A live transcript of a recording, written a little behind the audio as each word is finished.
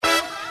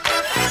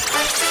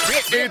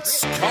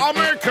It's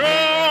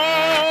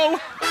comical!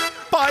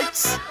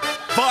 Bites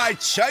by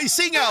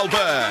Chasing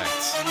Albert.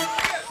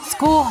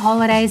 School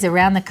holidays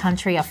around the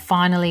country are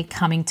finally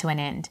coming to an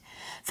end.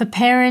 For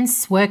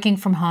parents working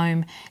from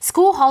home,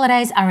 school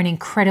holidays are an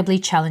incredibly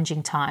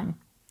challenging time.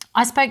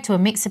 I spoke to a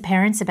mix of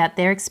parents about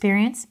their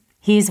experience.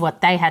 Here's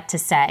what they had to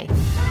say.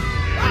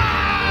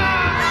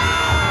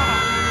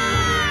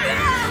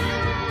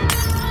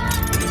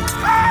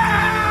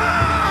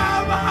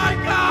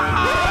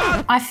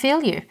 I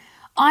feel you.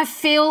 I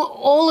feel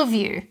all of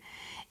you.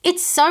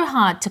 It's so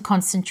hard to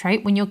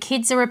concentrate when your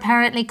kids are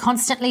apparently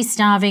constantly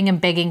starving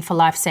and begging for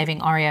life-saving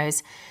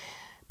Oreos.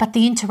 But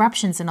the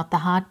interruptions are not the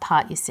hard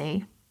part, you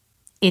see.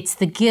 It's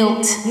the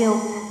guilt.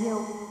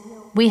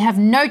 We have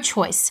no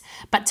choice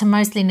but to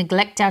mostly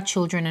neglect our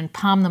children and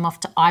palm them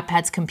off to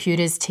iPads,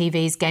 computers,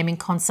 TVs, gaming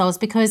consoles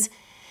because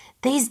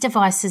these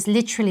devices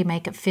literally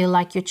make it feel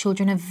like your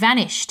children have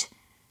vanished.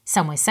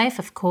 Somewhere safe,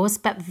 of course,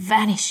 but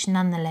vanished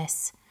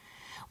nonetheless.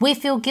 We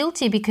feel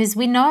guilty because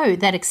we know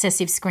that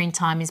excessive screen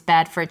time is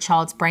bad for a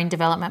child's brain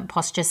development,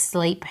 posture,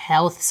 sleep,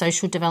 health,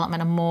 social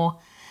development and more.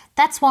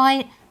 That's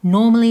why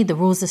normally the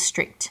rules are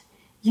strict.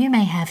 You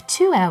may have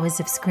 2 hours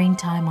of screen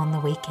time on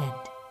the weekend.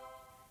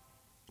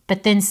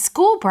 But then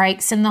school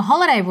breaks and the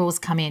holiday rules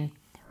come in.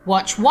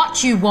 Watch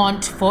what you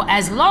want for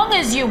as long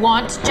as you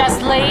want,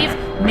 just leave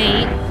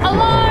me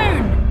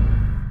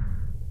alone.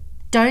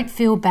 Don't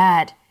feel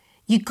bad.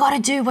 You gotta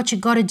do what you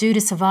gotta do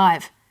to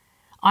survive.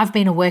 I've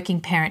been a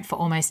working parent for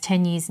almost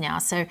 10 years now,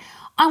 so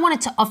I wanted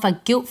to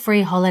offer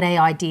guilt-free holiday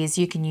ideas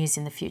you can use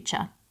in the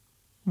future.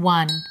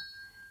 1.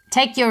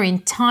 Take your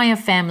entire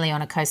family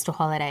on a coastal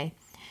holiday.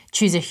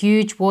 Choose a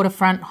huge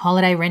waterfront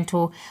holiday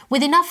rental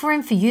with enough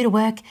room for you to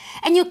work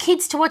and your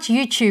kids to watch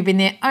YouTube in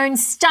their own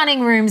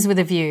stunning rooms with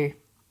a view.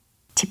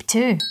 Tip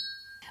 2.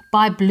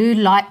 Buy blue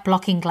light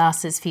blocking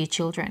glasses for your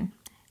children.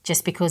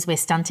 Just because we're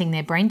stunting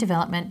their brain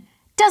development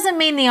doesn't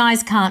mean the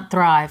eyes can't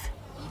thrive.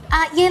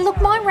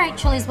 Look, my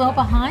Rachel is well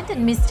behind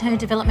and missed her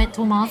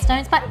developmental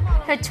milestones, but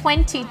her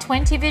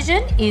 20/20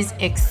 vision is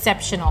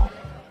exceptional.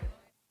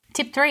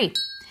 Tip 3.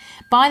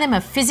 Buy them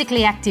a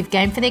physically active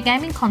game for their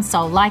gaming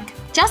console, like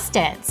Just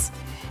Dance.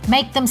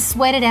 Make them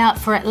sweat it out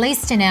for at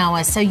least an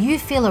hour so you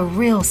feel a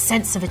real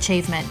sense of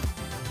achievement.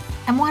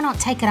 And why not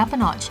take it up a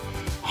notch?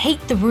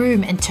 Heat the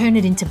room and turn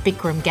it into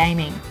Bikram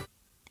gaming.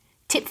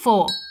 Tip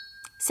 4.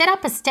 Set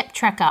up a step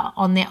tracker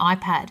on their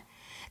iPad.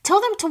 Tell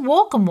them to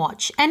walk and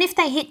watch, and if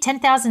they hit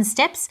 10,000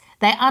 steps,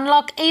 they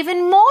unlock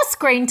even more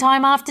screen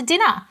time after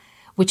dinner,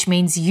 which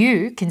means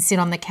you can sit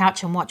on the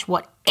couch and watch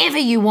whatever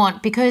you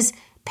want because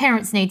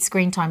parents need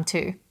screen time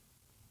too.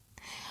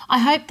 I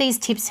hope these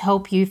tips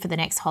help you for the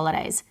next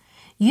holidays.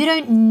 You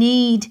don't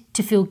need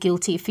to feel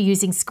guilty for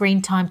using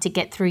screen time to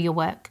get through your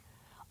work.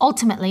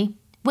 Ultimately,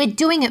 we're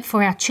doing it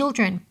for our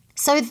children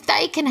so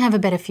they can have a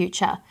better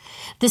future.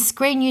 The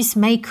screen use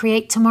may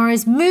create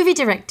tomorrow's movie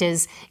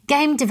directors,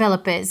 game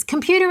developers,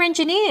 computer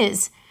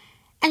engineers.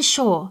 And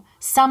sure,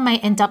 some may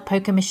end up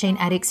poker machine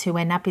addicts who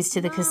wear nappies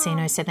to the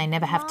casino so they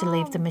never have to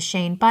leave the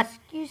machine. But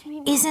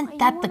isn't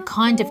that the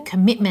kind of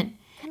commitment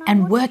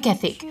and work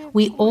ethic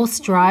we all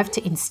strive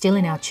to instill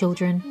in our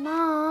children?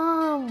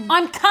 Mom!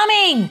 I'm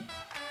coming!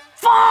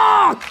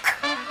 Fuck!